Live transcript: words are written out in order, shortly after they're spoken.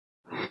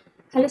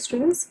Hello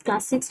students,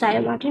 class 6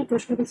 Daya Martin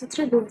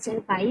প্রশ্নবিচিত্রা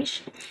 2022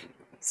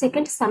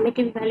 second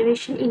summative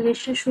valuation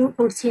ইংলিশটা শুরু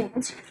করছি।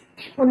 আজ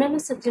অন্যান্য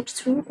সাবজেক্ট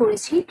শুরু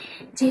করেছি,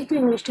 যেহেতু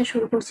ইংলিশটা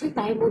শুরু করছি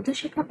তাই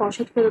মধ্যশিক্ষা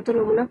পর্ষদ প্রদত্ত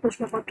নমুনা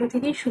প্রশ্নপত্র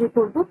থেকেই শুরু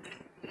করব।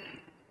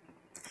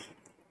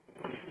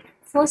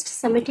 ফার্স্ট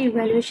সামেটিভ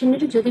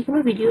ইভ্যালুয়েশনের যদি কোনো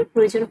ভিডিওর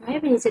প্রয়োজন হয়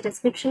আমি নিচে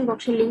ডেসক্রিপশন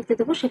বক্সে লিঙ্ক দিয়ে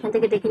দেবো, সেখান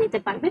থেকে দেখে নিতে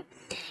পারবে।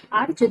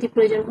 আর যদি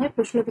প্রয়োজন হয়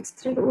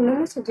প্রশ্নবিচিত্রের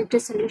অন্যান্য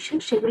সাবজেক্টের সলিউশন,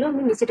 সেগুলো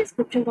আমি নিচে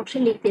ডেসক্রিপশন বক্সে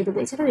লিঙ্ক দিয়ে দেবো।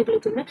 এছাড়াও এগুলো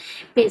তোমরা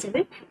পেয়ে যাবে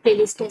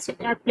প্লেলিস্টে আছে,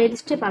 আর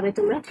প্লেলিস্টে পাবে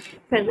তোমরা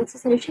প্রেগনেন্সি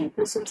সলিউশন,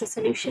 প্রিসুমসের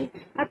সলিউশন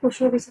আর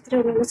প্রশ্নবিচিত্রের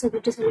অন্যান্য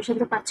সাবজেক্টের সলিউশন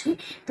তো পাচ্ছই।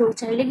 তো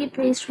চাইলে গিয়ে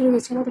প্লেলিস্ট শুরু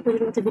হয়েছে আমাদের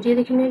প্রয়োজন মতো ভিডিও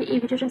দেখে নিয়ে এই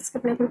ভিডিওটা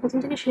স্কিপ না করে প্রথম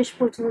থেকে শেষ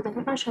পর্যন্ত দেখো,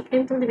 কারণ সব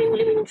টাইম তোমাদের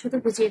বেঙ্গলি মিনিং শুধু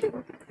বুঝিয়ে দেবো।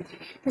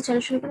 তো চলো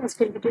শুরু করো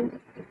আজকের ভিডিও।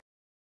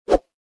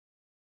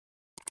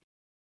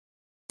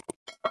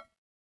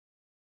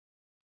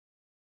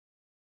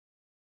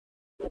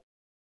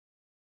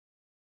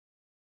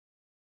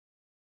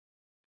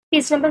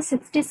 পেজ নাম্বার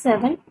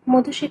 67,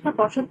 মধ্যশিক্ষা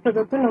পর্ষদ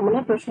প্রদত্ত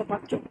নমুনা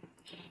প্রশ্নপত্র।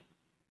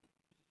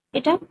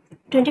 এটা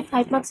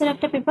 25 মার্কসের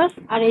একটা পেপার,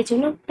 আর এই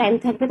জন্য টাইম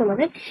থাকবে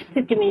তোমাদের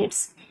 50 মিনিটস।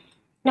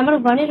 নাম্বার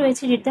 1-এ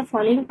রয়েছে রিড দ্য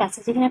ফলোইং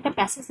প্যাসেজ। এখানে একটা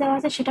প্যাসেজ দেওয়া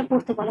আছে, সেটা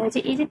পড়তে বলা হয়েছে।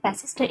 এই যে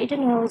প্যাসেজটা, এটা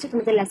নেওয়া হয়েছে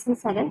তোমাদের lesson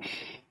 7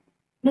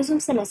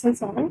 ব্লুজমসের lesson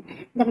 7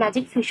 the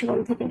magic fish বন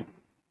থেকে।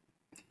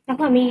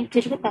 দেখো আমি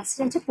যেটুকু প্যাসেজ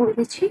আছে পড়ে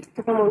দিচ্ছি,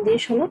 তোমরা মন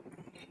দিয়ে শোনো।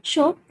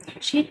 So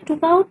she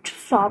took out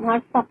from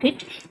her pocket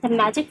the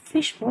magic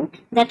fishbone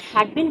that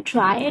had been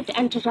dried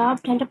and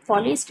rubbed and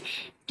polished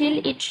till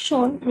it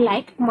shone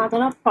like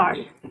mother of pearl.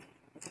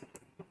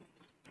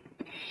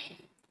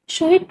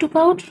 So he took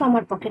out from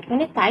her pocket,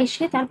 মানে তাই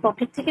সে তার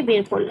pocket থেকে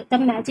বের করলো the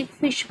magic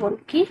fishbone.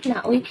 কি না,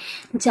 ওই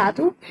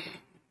জাদু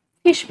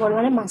ফিশবোন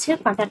মানে মাছের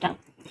কাঁটাটা।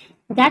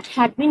 দ্যাট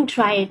হ্যাড বিন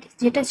ড্রাইড,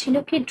 যেটা ছিল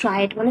কি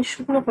ড্রাইড মানে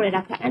শুকনো করে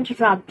রাখা, অ্যান্ড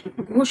রাবড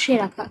ঘষে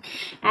রাখা,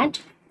 অ্যান্ড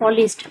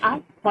পলিশড আর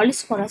পলিশ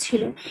করা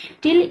ছিল,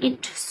 till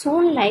it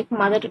soon like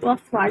mother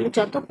of world,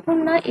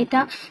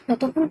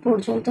 যতক্ষণ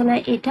পর্যন্ত না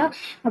এটা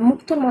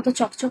মুক্তোর মতো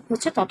চকচক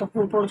হচ্ছে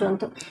ততক্ষণ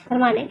পর্যন্ত। তার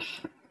মানে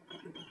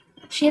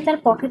সে তার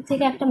পকেট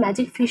থেকে একটা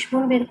ম্যাজিক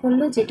ফিশবোন বের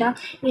করলো, যেটা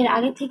এর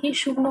আগে থেকে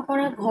শুকনো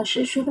করে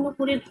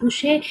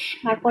ঘষে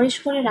আর পলিশ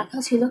করে রাখা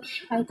ছিল।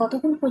 আর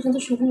কতক্ষণ পর্যন্ত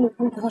শুকনো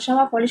ঘষা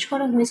বা পলিশ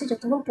করা হয়েছে,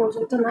 যতক্ষণ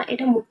পর্যন্ত না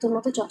এটা মুক্তোর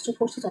মতো চকচক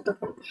করছে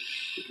ততক্ষণ।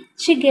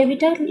 সে gave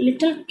it a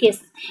little kiss,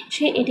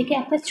 সে এটাকে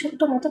একটা ছোট্ট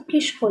মতো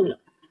কিস করলো,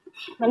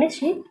 মানে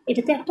সে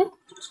এটাতে একটা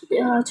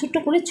ছোট্ট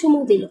করে চুমু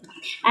দিল।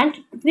 And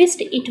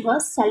উইসড it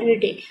was salary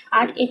day,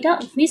 আর এটা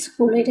উইস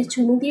করলো, এটা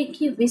চুমু দিয়ে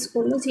কি উইস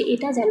করলো যে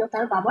এটা যেন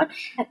তার বাবার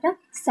একটা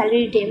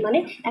স্যালারি ডে মানে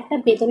একটা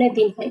বেতনের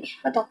দিন হয়,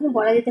 বা তখন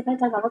বলা যেতে পারে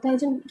তার বাবা তো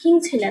একজন কিং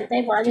ছিলেন,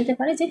 তাই বলা যেতে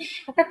পারে যে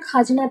একটা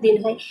খাজনা দিন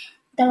হয়।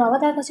 তার বাবা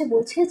তার কাছে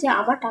বলছে যে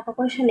আমার টাকা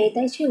পয়সা নেই,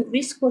 তাই সে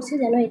উইস করছে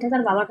যেন এটা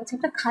তার বাবার কাছে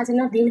একটা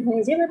খাজনা দিন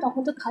হয়ে যায়, মানে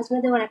তখন তো খাজনা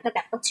দেওয়ার একটা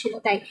ব্যাপার ছিল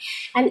তাই।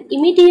 And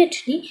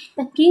immediately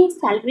the king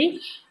salary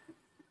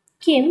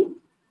came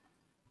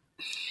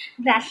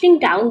রাটলিং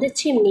down the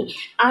chimney,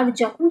 আর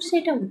যখন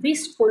সেটা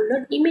উইস করলো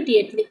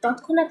ইমিডিয়েটলি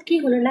তৎক্ষণাৎ কি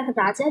হলো না,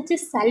 রাজার যে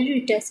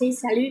স্যালারিটা সেই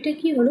স্যালারিটা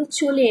কি হলো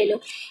চলে এলো।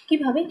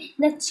 কিভাবে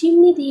না,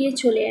 চিমনি দিয়ে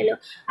চলে এলো।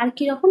 আর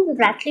কীরকম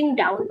রাটলিং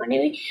ডাউন মানে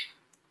ওই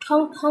ঠং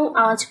ঠং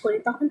আওয়াজ করে,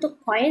 তখন তো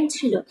কয়েন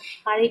ছিল,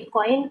 আর এই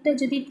কয়েনটা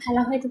যদি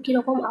ফেলা হয় তো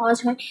কীরকম আওয়াজ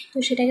হয়, তো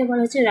সেটাকে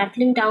বলা হচ্ছে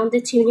রাটলিং ডাউন দ্য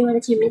চিমনি, মানে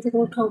চিমনি থেকে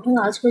ঠং ঠং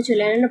আওয়াজ করে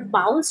চলে এলো।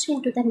 বাউন্সড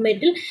into the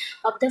middle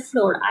of the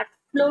floor, আর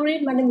ফ্লোরে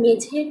মানে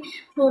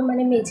ফ্লোর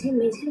মানে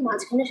মেঝের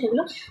মাঝখানে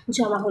সেগুলো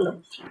জমা হলো।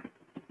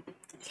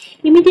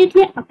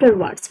 ইমিডিয়েটলি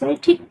আফটারওয়ার্ডস মানে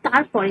ঠিক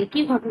তারপরে কি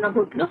ঘটনা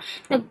ঘটলো,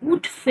 দ্য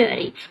গুড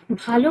ফেয়ারি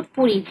ভালো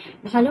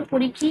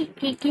পরি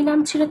কি নাম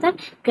ছিল তার,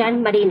 গ্র্যান্ড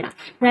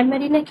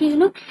মারিনা কি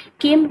হলো,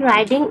 কেম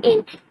রাইডিং ইন,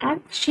 আর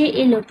সে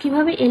এলো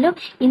কিভাবে এলো,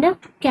 in a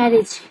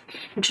carriage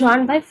drawn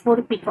by 4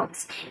 পিকক্স,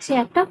 সে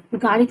একটা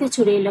গাড়িতে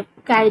চড়ে এলো,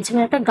 ক্যারেজ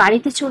মানে একটা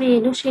গাড়িতে চড়ে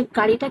এলো। সে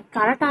গাড়িটা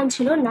কারা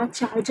টানছিল না,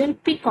 4জন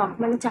পিকক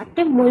মানে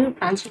 4টে ময়ূর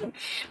টানছিল।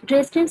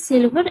 Dressed in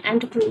silver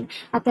and gold,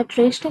 আর তার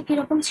ড্রেসটা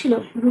কিরকম ছিল,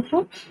 রূপো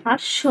আর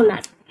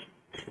সোনার।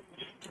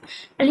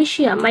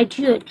 Alicia, my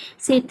dear,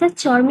 said the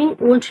charming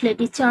old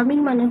lady.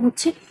 Charming মানে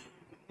হচ্ছে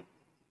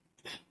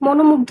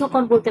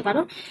মনোমুগ্ধকর বলতে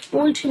পারো।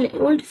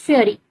 ওল্ড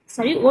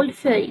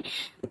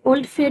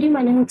ফেয়ারি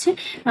মানে হচ্ছে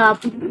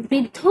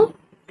বৃদ্ধ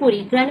পরী।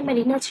 গ্র্যান্ড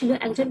ম্যারিনা ছিল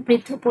একজন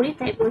বৃদ্ধ পরী,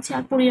 তাই বলছে।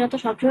 আর পরীরা তো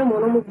সবসময়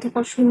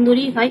মনোমুগ্ধকর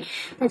সুন্দরী হয়,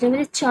 তাই জন্য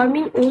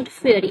চার্মিং ওল্ড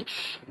ফেয়ারি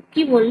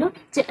কি বললো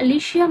যে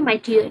আলিশিয়া my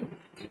dear,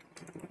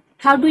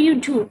 how do you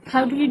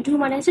do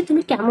মানে হচ্ছে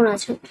তুমি কেমন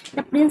আছো।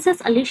 The princess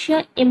আলিশিয়া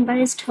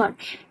embarrassed her,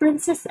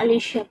 princess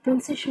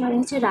মানে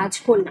হচ্ছে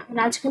রাজকন্যা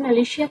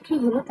আলিশিয়া কি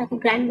হলো, তাকে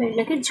গ্র্যান্ড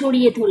মারিনাকে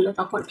জড়িয়ে ধরলো।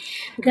 তখন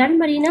grand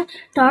Marina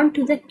turn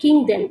to the king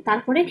দেন,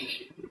 তারপরে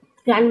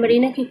গ্র্যান্ড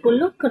মারিনা কি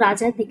করলো,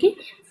 রাজার দিকে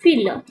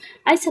ফিরল।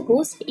 I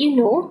suppose you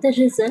know the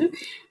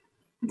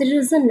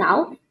reason now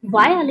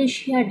Y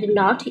আলিশিয়া did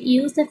not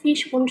use the fish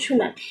বোন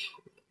সুনার।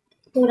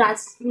 তো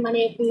মানে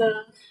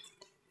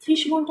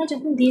ফিশ বোনটা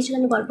যখন দিয়েছিল,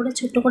 আমি গল্পটা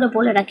ছোট্ট করে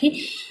বলে রাখি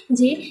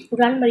যে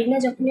গ্র্যান্ডমারিনা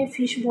যখন এই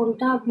ফিশ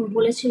বোনটা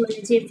বলেছিল,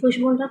 মানে যে ফিশ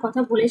বোনটার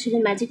কথা বলেছিল,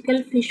 ম্যাজিক্যাল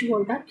ফিশ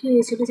বোনটা, কী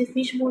হয়েছিল যে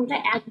ফিশ বোনটা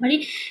একবারই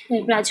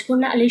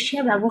রাজকন্যা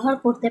আলিশিয়া ব্যবহার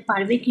করতে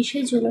পারবে,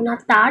 কিসের জন্য না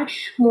তার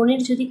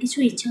মনের যদি কিছু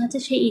ইচ্ছা আছে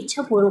সেই ইচ্ছা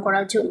পূরণ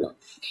করার জন্য।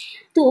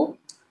 তো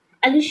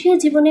আলিশিয়ার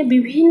জীবনে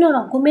বিভিন্ন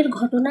রকমের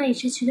ঘটনা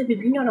এসেছিল,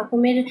 বিভিন্ন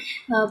রকমের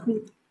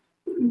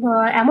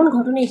এমন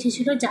ঘটনা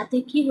এসেছিল যাতে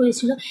কি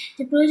হয়েছিল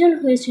যে প্রয়োজন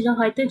হয়েছিল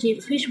হয়তো যে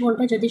ফিশ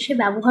বোনটা যদি সে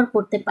ব্যবহার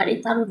করতে পারে,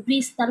 তার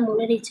উইশ, তার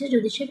মনের ইচ্ছে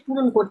যদি সে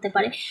পূরণ করতে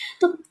পারে।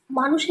 তো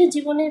মানুষের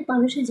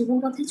জীবন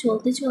পথে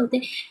চলতে চলতে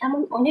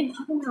এমন অনেক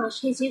ঘটনা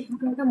আসে যে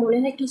ঘটনাটা মনে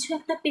হয় কিছু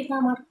একটা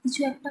পেতাম, আর কিছু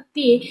একটা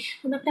পেয়ে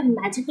কোনো একটা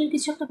ম্যাজিক্যাল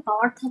কিছু একটা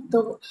পাওয়ার থাকতো,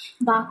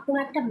 বা কোনো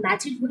একটা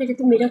ম্যাজিক ঘটে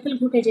যেত, মিরাকেল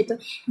ঘটে যেত,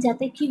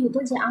 যাতে কি হতো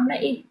যে আমরা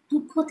এই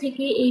দুঃখ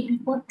থেকে, এই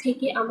বিপদ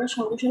থেকে আমরা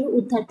সঙ্গে সঙ্গে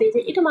উদ্ধার পেয়ে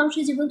যাই। এটা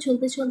মানুষের জীবন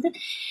চলতে চলতে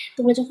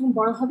তোমরা যখন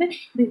বড় হবে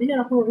বিভিন্ন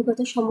রকম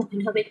অভিজ্ঞতার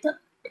সম্মুখীন হবে। তো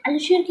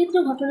অ্যালিসিয়ার ক্ষেত্রে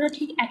ঘটনা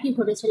ঠিক একই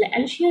ঘটেছিল।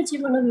 অ্যালিসিয়ার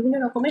জীবনে বিভিন্ন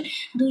রকমের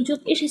দুর্যোগ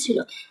এসেছিল,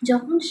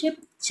 যখন সে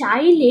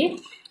চাইলে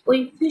ওই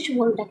ফিশ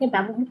বোনটাকে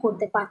ব্যবহার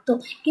করতে পারত,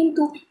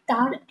 কিন্তু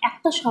তার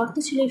একটা শর্ত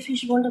ছিল এই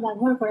ফিশ বোনটা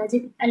ব্যবহার করা, যে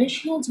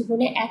অ্যালিসিয়া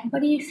জীবনে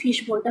একবারই এই ফিশ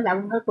বোনটা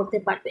ব্যবহার করতে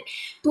পারবে।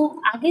 তো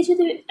আগে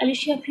যদি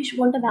অ্যালিসিয়া ফিশ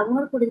বোনটা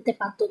ব্যবহার করে দিতে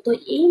পারতো, তো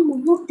এই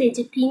মুহূর্তে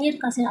যে কিংয়ের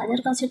কাছে,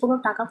 রাজার কাছে কোনো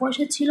টাকা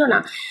পয়সা ছিল না,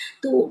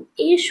 তো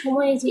এই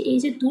সময়ে যে এই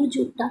যে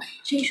দুর্যোগটা,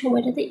 সেই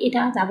সময়টাতে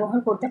এটা ব্যবহার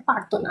করতে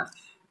পারতো না।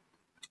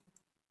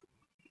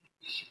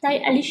 তাই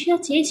অ্যালিসিয়া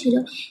চেয়েছিল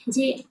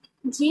যে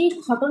যে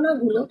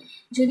ঘটনাগুলো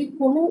যদি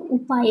কোনো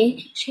উপায়ে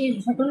সেই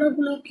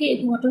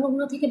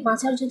ঘটনাগুলো থেকে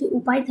বাঁচার যদি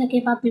উপায় থাকে,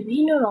 বা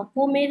বিভিন্ন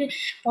রকমের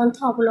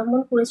পন্থা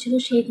অবলম্বন করেছিল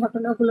সেই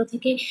ঘটনাগুলো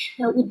থেকে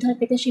উদ্ধার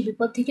পেতে, সেই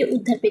বিপদ থেকে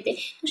উদ্ধার পেতে,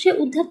 তো সে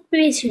উদ্ধার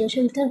পেয়েছিল, সে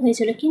উদ্ধার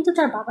হয়েছিল। কিন্তু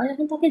তার বাবা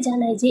যখন তাকে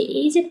জানায় যে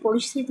এই যে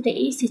পরিস্থিতিটা,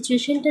 এই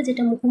সিচুয়েশনটা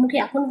যেটা মুখোমুখি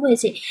এখন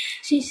হয়েছে,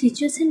 সেই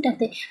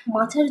সিচুয়েশনটাতে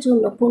বাঁচার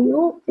জন্য কোনো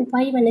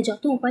উপায়, মানে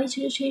যত উপায়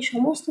ছিল সেই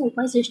সমস্ত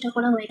উপায় চেষ্টা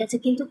করা হয়ে গেছে,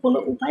 কিন্তু কোনো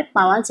উপায়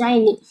পাওয়া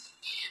যায়নি।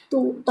 তো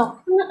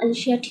তখন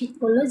আলিশিয়া ঠিক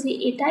করলো যে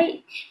এটাই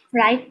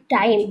রাইট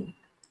টাইম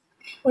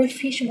ওই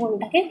ফিশ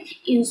বোনটাকে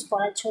ইউজ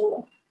করার জন্য।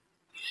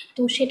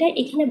 তো সেটা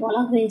এখানে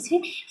বলা হয়েছে।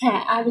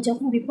 হ্যাঁ, আর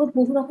যখন বিপদ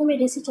বহু রকমের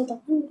এসেছে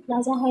তখন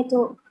রাজা হয়তো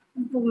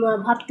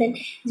ভাবতেন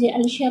যে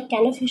আলিশিয়া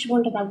কেন ফিশ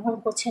বোনটা ব্যবহার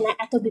করছে না,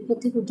 এত বিপদ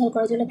থেকে উদ্ধার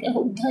করার জন্য,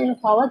 উদ্ধার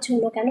হওয়ার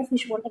জন্য কেন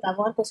ফিশ বোনটা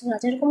ব্যবহার করছে না,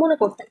 রাজা এরকম মনে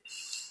করতেন।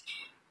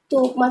 তো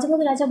মাঝে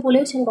মাঝে রাজা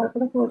বলেওছেন,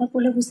 গল্পটা পুরোটা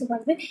পড়লে বুঝতে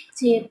পারবে,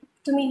 যে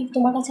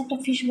তোমার কাছে একটা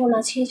ফিশ বোন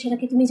আছে,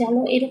 সেটাকে তুমি জানো,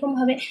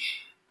 এরকমভাবে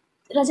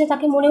রাজা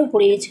তাকে মনেও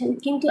করিয়েছেন।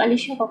 কিন্তু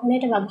আলিশা কখনো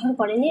এটা ব্যবহার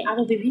করেনি,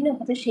 আরও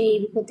বিভিন্নভাবে সেই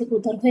বিপদ থেকে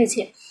উদ্ধার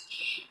হয়েছে।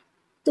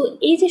 তো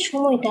এই যে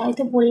সময়টা,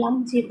 হয়তো বললাম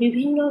যে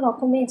বিভিন্ন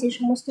রকমের যে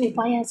সমস্ত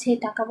উপায় আছে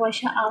টাকা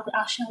পয়সা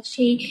আসা,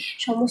 সেই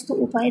সমস্ত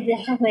উপায়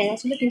দেখা হয়ে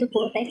গেছিলো, কিন্তু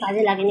কোনোটাই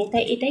কাজে লাগেনি।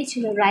 তাই এটাই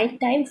ছিল রাইট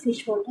টাইম ফিশ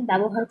বোনটা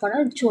ব্যবহার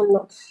করার জন্য।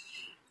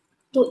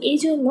 তো এই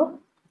জন্য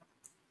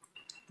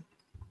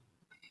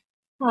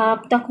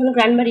তখন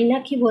গ্র্যান্ডমারিনা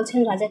কি বলছেন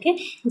রাজাকে,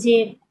 যে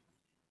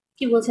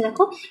কি বলছে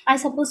দেখো, I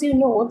suppose you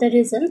know the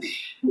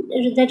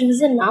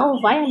reason now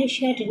Y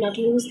আলিশিয়া did not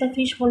use the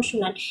fish বোন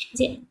সুনান।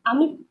 যে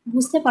আমি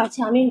বুঝতে পারছি,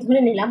 আমি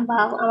ধরে নিলাম, বা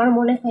আমার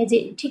মনে হয় যে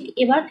ঠিক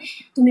এবার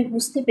তুমি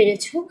বুঝতে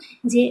পেরেছো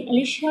যে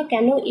আলিশিয়া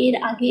কেন এর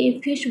আগে এই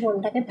ফিশ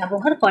বোনটাকে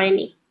ব্যবহার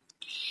করেনি।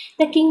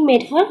 দ্য কিং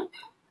মেড হার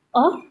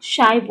অ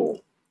শাই বো।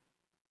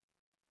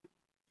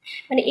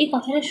 মানে এই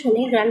কথাটা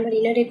শুনে,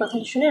 গ্র্যান্ডমারিনার এই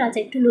কথাটা শুনে রাজা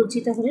একটু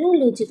লজ্জিত হলেন,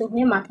 লজ্জিত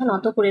হয়ে মাথা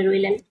নত করে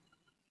রইলেন।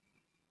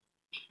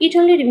 ইট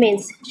only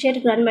remains shed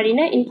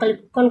গ্র্যান্ডমারিনা in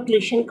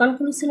conclusion.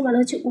 Conclusion মানে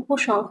হচ্ছে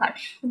উপসংহার।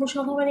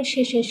 উপসংহার মানে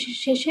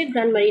শেষে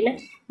গ্র্যান্ডমারিনা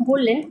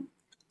বললেন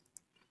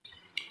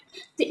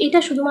যে এটা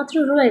শুধুমাত্র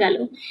রয়ে গেল,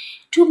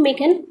 to make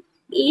an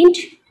end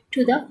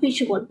to the fish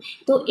বোন।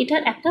 তো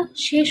এটার একটা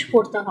শেষ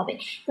করতে হবে,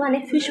 মানে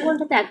ফিশ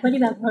বোনটা তো একবারই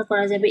ব্যবহার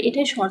করা যাবে,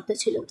 এটাই শর্ত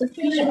ছিল। তো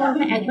ফিশ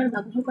বোনটা একবার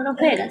ব্যবহার করা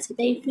হয়ে গেছে,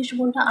 তাই এই ফিশ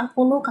বোনটা আর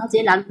কোনো কাজে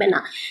লাগবে না।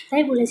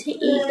 তাই বলেছে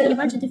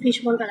এবার যদি ফিশ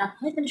বোনটা রাখা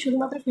হয় তাহলে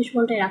শুধুমাত্র ফিশ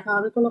বোনটাই রাখা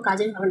হবে, কোনো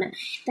কাজের হবে না।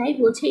 তাই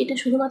বলছে এটা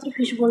শুধুমাত্র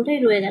ফিশ বোনটাই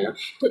রয়ে গেল,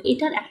 তো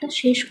এটার একটা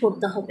শেষ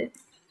করতে হবে।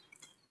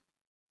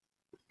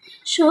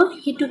 So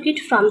he took it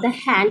from the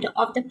hand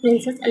of the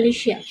princess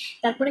আলিশিয়া।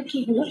 তারপরে কি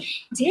হলো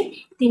যে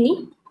তিনি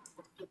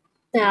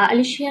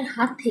আলিশিয়ার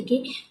হাত থেকে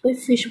ওই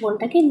ফিশ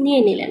বোনটাকে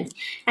নিয়ে নিলেন,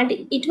 and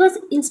it was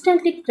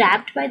instantly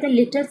grabbed by the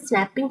little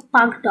snapping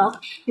পাগ ডগ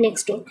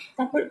নেক্সট ডোর।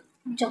 তারপর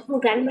যখন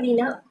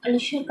গ্র্যান্ডমারিনা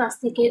আলিশিয়ার কাছ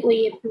থেকে ওই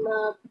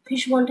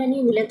ফিশ বোনটা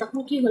নিয়ে নিলেন, তখন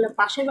কি হলো,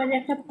 পাশের বাড়ির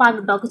একটা পাগ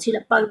ডগ ছিল।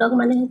 পাগ ডগ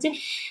মানে হচ্ছে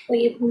ওই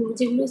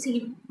যেগুলো সেই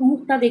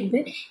মুখটা দেখবে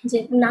যে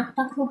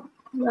নাকটা খুব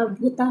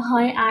ভোঁতা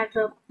হয়, আর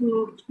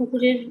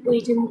কুকুরের ওই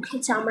যে মুখের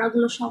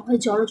চামড়াগুলো সব হয়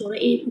জড়ো জড়ো,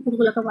 এই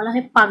কুকুরগুলোকে বলা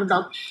হয় পাগ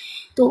ডগ।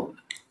 তো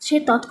সে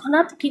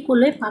তৎক্ষণাৎ কী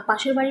করলো,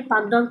 পাশের বাড়ির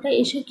পাগ ডগটা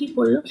এসে কী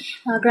করলো,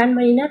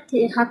 গ্র্যান্ডমারিনার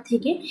হাত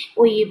থেকে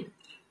ওই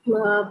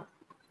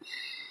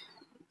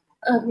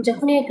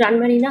যখনই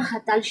গ্র্যান্ডমারিনা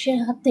আলিশিয়ার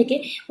হাত থেকে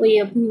ওই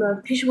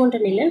ফিশ বোনটা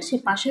নিলেন, সে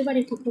পাশের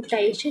বাড়ির কুকুরটা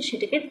এসে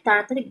সেটাকে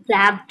তাড়াতাড়ি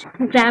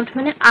গ্র্যাবড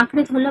মানে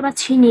আঁকড়ে ধরলো বা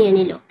ছিনিয়ে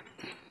নিল।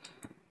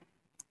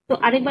 তো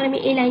আরেকবার আমি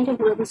এই লাইনটা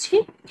বলে দিচ্ছি।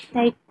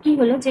 তাই কি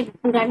হলো যে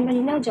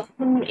গ্র্যান্ডমারিনা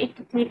যখন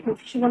একটু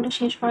ফিশ বনটা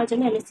শেষ করার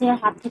জন্য অ্যালিসিয়ার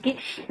হাত থেকে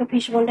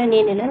ফিশ বনটা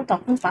নিয়ে নিলেন,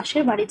 তখন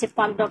পাশের বাড়ির যে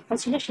পাগ ডগটা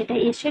ছিল সেটা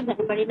এসে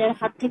গ্র্যান্ডমারিনার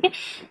হাত থেকে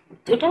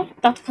ওটা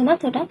তৎক্ষণাৎ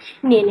ওটা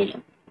নিয়ে নিল,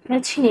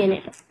 ছিনিয়ে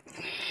নিল।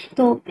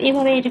 তো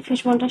এইভাবে এটা ফিশ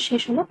বনটা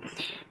শেষ হলো।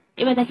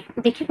 এবার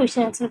দেখি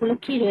কোয়েশ্চেন আনসারগুলো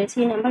কি রয়েছে।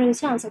 এই নাম্বার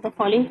রয়েছে আনসার দ্য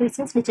ফলোইং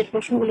কোয়েশ্চেন্স, নিচের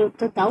প্রশ্নগুলো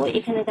উত্তর দাও।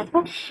 এখানে দেখো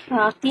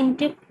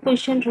 3টে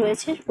কোয়েশ্চেন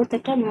রয়েছে,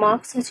 প্রত্যেকটা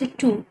মার্কস আছে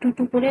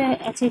 2 করে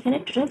আছে, এখানে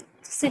টোটাল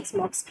 6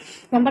 মার্কস।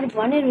 নাম্বার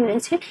 1-এ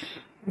রয়েছে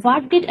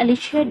what did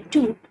Alicia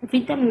do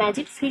with the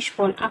magic fish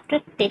বোন after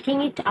taking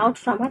it out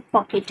from her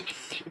pocket.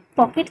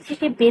 Pocket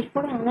থেকে বের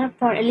করে আনার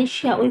পর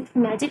অ্যালিসিয়া ওই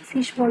ম্যাজিক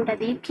ফিশ বোনটা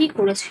দিয়ে কি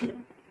করেছিল।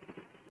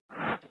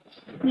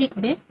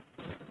 লিখবে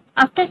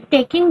after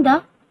taking the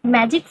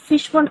magic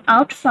fish bone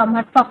out from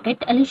her pocket,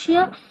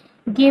 Alicia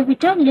gave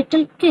it a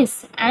little kiss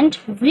and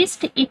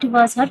wished it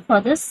was her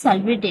father's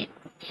salary day.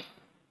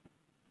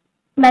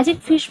 Magic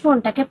fish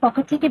বোনটাকে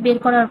পকেট থেকে বের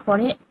করার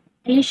পরে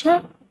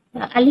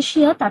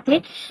অ্যালিসিয়া তাতে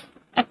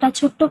একটা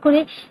ছোট্ট করে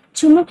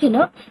চুমু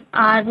খেলো,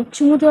 আর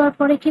চুমু দেওয়ার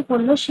পরে কি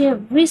করলো, সে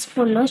উইশ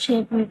করলো, সে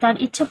তার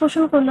ইচ্ছা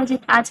পোষণ করলো যে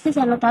আজকে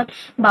যেন তার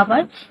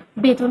বাবার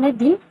বেতনের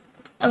দিন,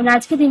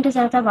 আজকে দিনটা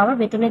যেন তার বাবার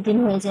বেতনের দিন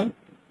হয়ে যায়।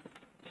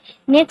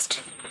 নেক্সট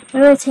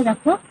রয়েছে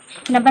দেখো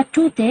নাম্বার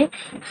 2-তে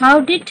হাউ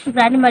ডিড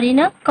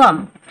গ্র্যান্ডমারিনা কাম,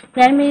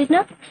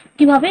 গ্র্যান্ডমারিনা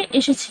কিভাবে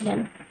এসেছিলেন।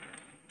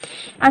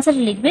 আনসার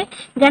লিখবে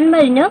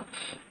গ্র্যান্ডমারিনা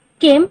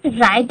কেম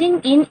riding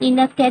in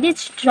a caries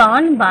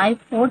drawn by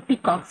 4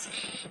 পিকক্স।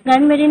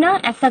 গ্র্যান্ডমারিনা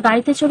একটা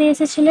গাড়িতে চড়ে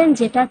এসেছিলেন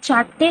যেটা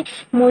 4টে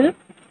ময়ূর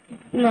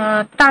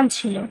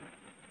টানছিল।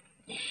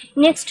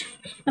 নেক্সট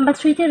নাম্বার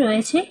 3-তে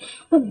রয়েছে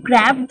হু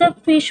গ্র্যাব দ্য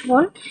ফিশ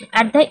বোন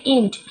অ্যাট দ্য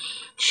এন্ড,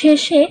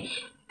 শেষে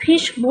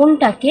ফিশ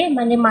বোনটাকে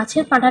মানে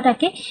মাছের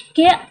কাঁটাটাকে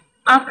কে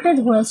আঁকড়ে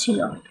ধরেছিল।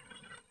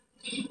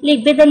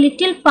 লিখবে দ্য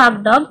লিটল পাগ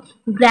ডগ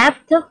গ্র্যাব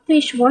দ্য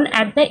ফিশ বোন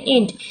অ্যাট দ্য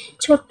এন্ড,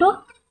 ছোট্ট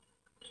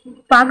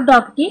পাগ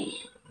ডগটি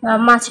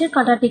মাছের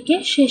কাঁটাটিকে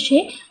শেষে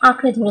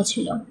আঁকড়ে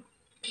ধরেছিল।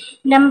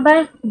 নাম্বার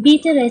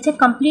বিতে রয়েছে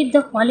complete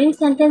the following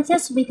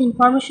sentences with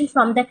information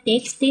from the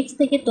text, text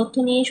থেকে তথ্য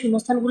নিয়ে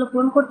শূন্যস্থানগুলো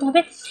পূরণ করতে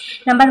হবে।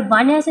 নাম্বার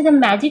 1-এ আছে দ্য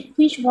ম্যাজিক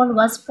ফিশ বোন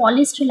ওয়াজ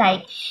polished like,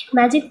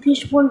 magic fish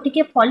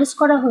বোনটিকে polish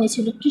করা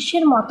হয়েছিল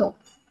কিসের মতো,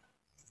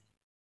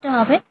 এটা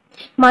হবে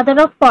মাদার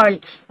অফ পার্ল,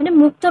 মানে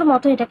মুক্তোর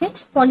মতো এটাকে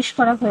পলিশ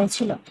করা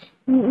হয়েছিল।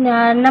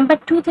 নাম্বার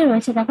 2-তে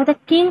রয়েছে দেখো the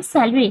king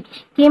salary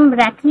came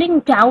rattling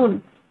down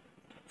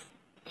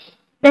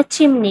the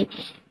chimney,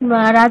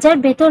 রাজার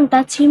বেতনটা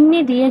চিমনি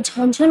দিয়ে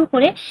ঝনঝন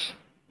করে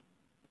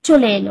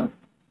চলে এলো,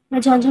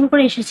 ঝনঝন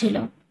করে এসেছিল।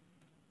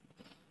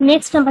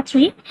 Next number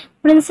 3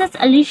 princess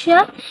Alicia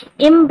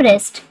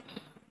embraced,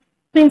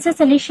 princess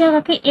Alicia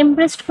কাকে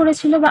এমব্রেসড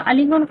করেছিল বা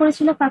আলিঙ্গন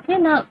করেছিল, কাকে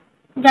না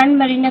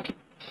গ্র্যান্ডমারিনাকে।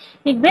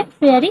 লিখবে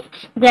ফেয়ারি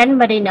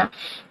গ্র্যান্ডমারিনা,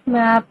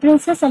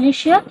 প্রিন্সেস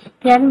অ্যালিসিয়া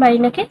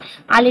গ্র্যান্ডমারিনাকে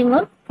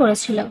আলিঙ্গন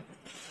করেছিল।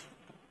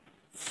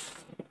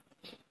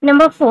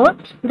 Number 4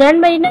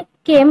 গ্র্যান্ডমারিনা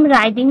came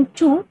riding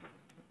two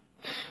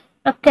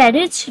a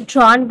carriage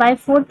drawn by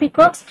 4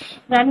 peacocks,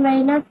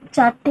 গ্র্যান্ডমারিনা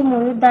 4টে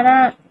ময়ূর দ্বারা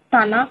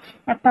টানা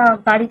একটা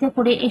গাড়িতে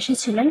করে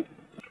এসেছিলেন।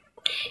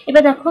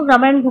 এবার দেখো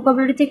গ্রামার এন্ড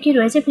ভোকাবুলারিতে কি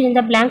রয়েছে, fill in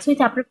the blanks with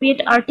appropriate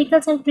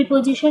articles and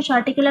prepositions,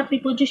 article R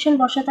preposition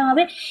বসাতে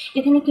হবে।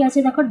 এখানে কি আছে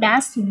দেখো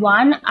dash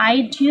one I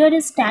deer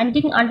is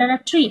standing under a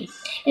tree,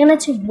 এখানে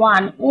আছে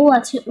ওয়ান, ও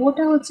আছে,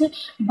 ওটা হচ্ছে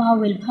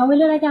ভাওয়েল,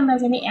 ভাওয়েলের আগে আমরা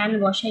জানি অ্যান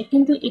বসাই,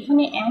 কিন্তু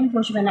এখানে অ্যান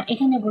বসবে না,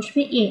 এখানে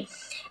বসবে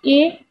এ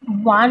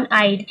ওয়ান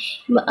আইড।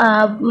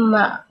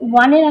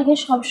 ওয়ানের আগে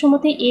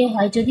সবসময়তে এ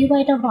হয়, যদিও বা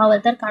এটা ভাওয়েল,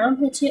 তার কারণ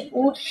হচ্ছে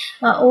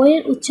ও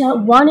এর উচ্চারণ,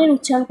 ওয়ানের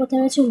উচ্চারণ করতে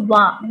হচ্ছে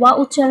ওয়া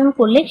উচ্চারণ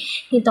করলে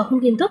তখন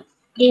কিন্তু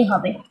এ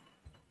হবে।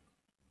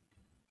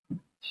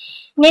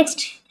 নেক্সট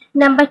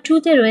নাম্বার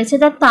 2-তে রয়েছে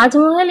the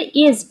Taj Mahal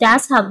is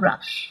dash Agra,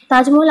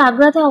 Taj Mahal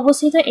আগ্রাতে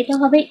অবস্থিত, এটা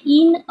হবে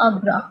ইন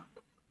আগ্রা,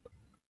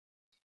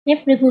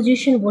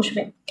 প্রিপোজিশন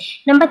বসবে।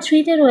 নাম্বার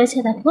 3-তে রয়েছে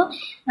দেখো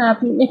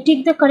tick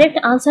the correct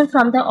answer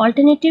from the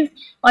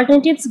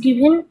alternatives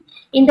given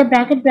in the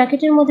bracket,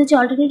 ব্র্যাকেটের মধ্যে যে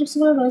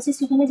অল্টারনেটিভসগুলো রয়েছে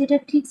সেখানে যেটা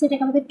ঠিক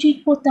সেটাকে আমাদের ট্রিক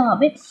করতে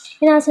হবে।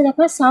 এখানে আছে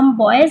দেখো some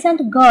boys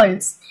and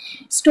girls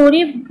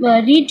story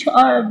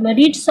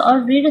reads or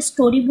read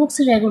story books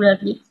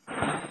regularly,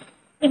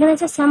 এখানে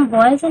আছে সাম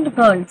বয়েজ অ্যান্ড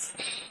গার্লস,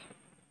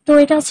 তো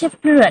এটা হচ্ছে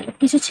প্লুরাল,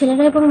 কিছু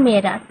ছেলেরা এবং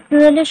মেয়েরা।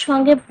 প্লুরালের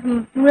সঙ্গে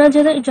প্লুরাল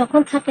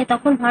যখন থাকে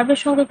তখন ভার্বের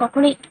সঙ্গে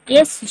কখনোই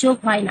এস যোগ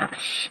হয় না,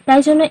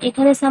 তাই জন্য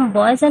এখানে some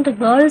boys and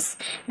girls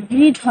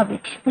read হবে,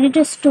 রিড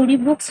স্টোরি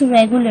বুকস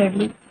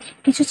রেগুলারলি,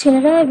 কিছু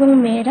ছেলেরা এবং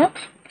মেয়েরা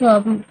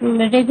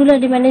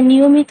রেগুলারলি মানে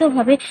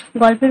নিয়মিতভাবে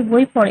গল্পের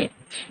বই পড়ে।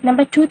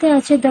 নাম্বার 2-তে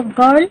আছে দ্য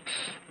গার্ল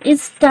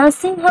ইজ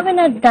ডান্সিং হবে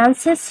না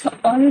ডান্সেস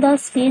অন দ্য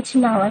স্টেজ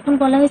নাও, এখন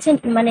বলা হয়েছে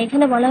মানে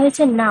এখানে বলা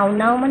হয়েছে নাও,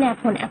 নাও মানে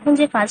এখন, এখন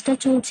যে কাজটা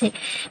চলছে,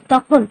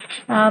 তখন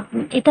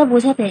এটা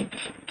বোঝাতে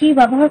কি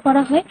ব্যবহার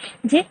করা হয়,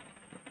 যে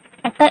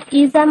একটা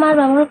ইজ আমার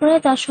ব্যবহার করা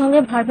হয়, তার সঙ্গে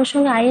ভার্বের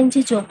সঙ্গে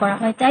আইএনজি যোগ করা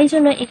হয়, তাই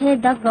জন্য এখানে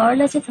দ্য গার্ল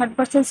আছে, থার্ড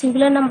পার্সন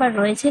সিঙ্গুলার নাম্বার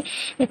রয়েছে,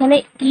 এখানে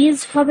ইজ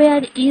হবে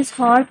আর ইজ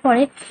হওয়ার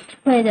পরে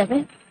হয়ে যাবে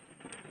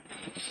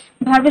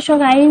ভার্বের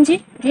সঙ্গে আইএনজি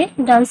যে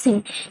dancing,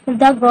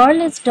 the girl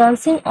is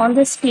dancing on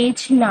the stage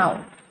নাও,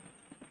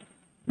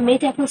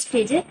 মেয়েটা এখন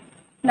স্টেজে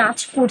নাচ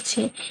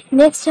করছে।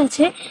 নেক্সট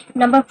আছে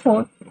number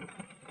 4,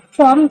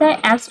 form the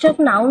abstract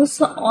nouns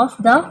of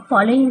the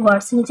following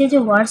words, নিচে যে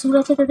ওয়ার্ডসগুলো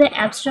আছে তাদের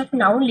অ্যাবস্ট্রাক্ট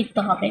নাউন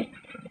লিখতে হবে।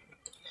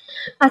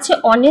 আচ্ছা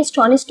অনেস্ট,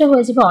 অনেস্টটা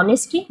হয়ে যাবে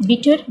honesty,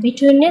 bitter,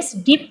 bitterness,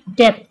 deep,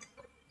 depth.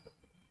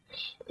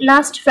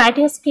 Last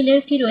writing স্কিলের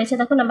কি রয়েছে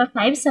দেখো number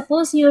 5,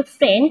 suppose your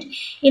friend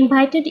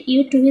invited you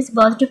to his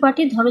birthday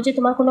party, ধরো যে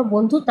তোমার কোনো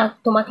বন্ধু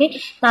তোমাকে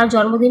তার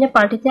জন্মদিনের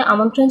পার্টিতে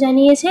আমন্ত্রণ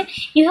জানিয়েছে।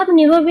 You have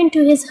never been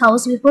to his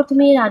house before,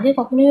 তুমি এর আগে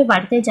কখনোই ওর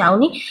বাড়িতে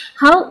যাওনি।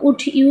 How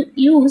would you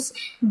use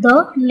the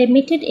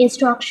limited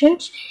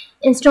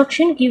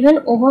instruction given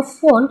over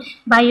phone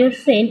by your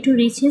friend to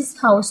reach his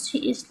house,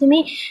 তুমি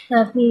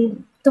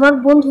তোমার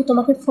বন্ধু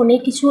তোমাকে ফোনে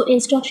কিছু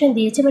ইনস্ট্রাকশন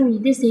দিয়েছে বা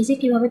নির্দেশ দিয়েছে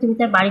কিভাবে তুমি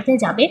তার বাড়িতে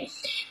যাবে,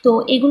 তো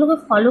এগুলোকে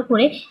ফলো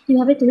করে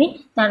কিভাবে তুমি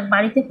তার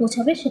বাড়িতে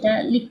পৌঁছাবে সেটা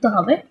লিখতে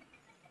হবে।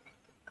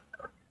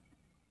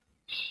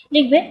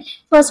 লিখবে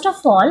first of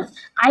all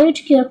I would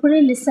carefully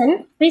listen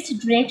which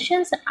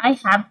directions I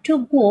have to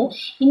go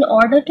in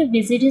order to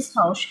visit his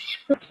house,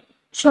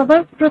 সবার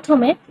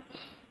প্রথমে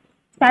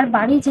তার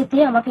বাড়ি যেতে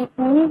আমাকে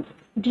কোন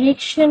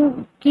ডিরেকশন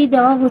কি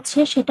দেওয়া হচ্ছে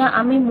সেটা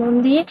আমি মন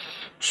দিয়ে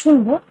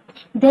শুনবো।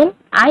 Then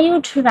I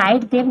would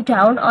write them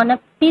down on a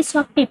piece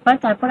of paper,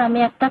 তারপর আমি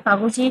একটা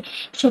কাগজে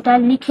সেটা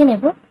লিখে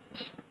নেব।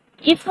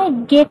 If I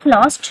get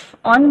lost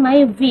on my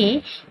way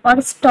or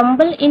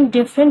stumble in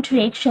different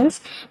directions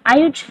I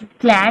would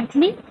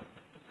gladly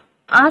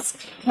ask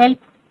help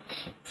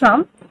from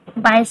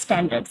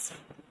বাইস্ট্যান্ডার্স,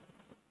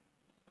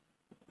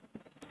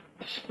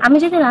 আমি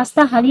যদি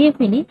রাস্তা হারিয়ে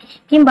ফেলি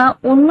কিংবা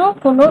অন্য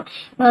কোনো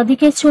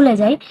দিকে চলে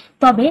যাই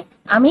তবে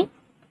আমি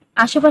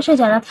আশেপাশে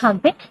যারা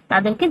থাকবে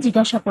তাদেরকে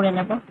জিজ্ঞাসা করে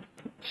নেব।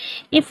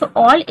 If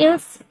all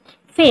else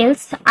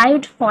fails I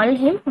would call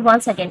him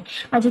once again,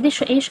 আর যদি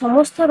এই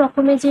সমস্ত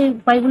রকমের যে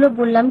উপায়গুলো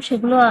বললাম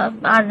সেগুলো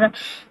আর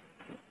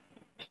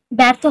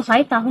ব্যর্থ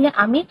হয় তাহলে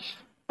আমি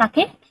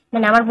তাকে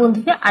মানে আমার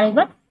বন্ধুকে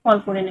আরেকবার কল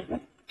করে নেব।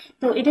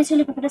 তো এটা ছিল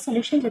পেপারটা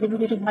সলিউশন। যদি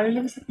ভিডিওটি ভালো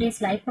লেগেছে প্লিজ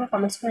লাইক করো,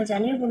 কমেন্টস করে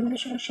জানিও,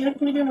 বন্ধুদের সঙ্গে শেয়ার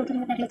করে দিও, নতুন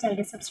হয়ে থাকলে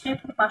চ্যানেলটি সাবস্ক্রাইব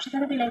করে পাশে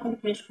থাকা বেল আইকনটি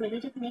প্রেস করে দিও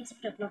যাতে নেক্সট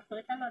ভিডিও আপলোড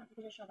করে তার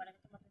নোটিফিকেশন সবার আগে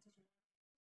তোমার কাছে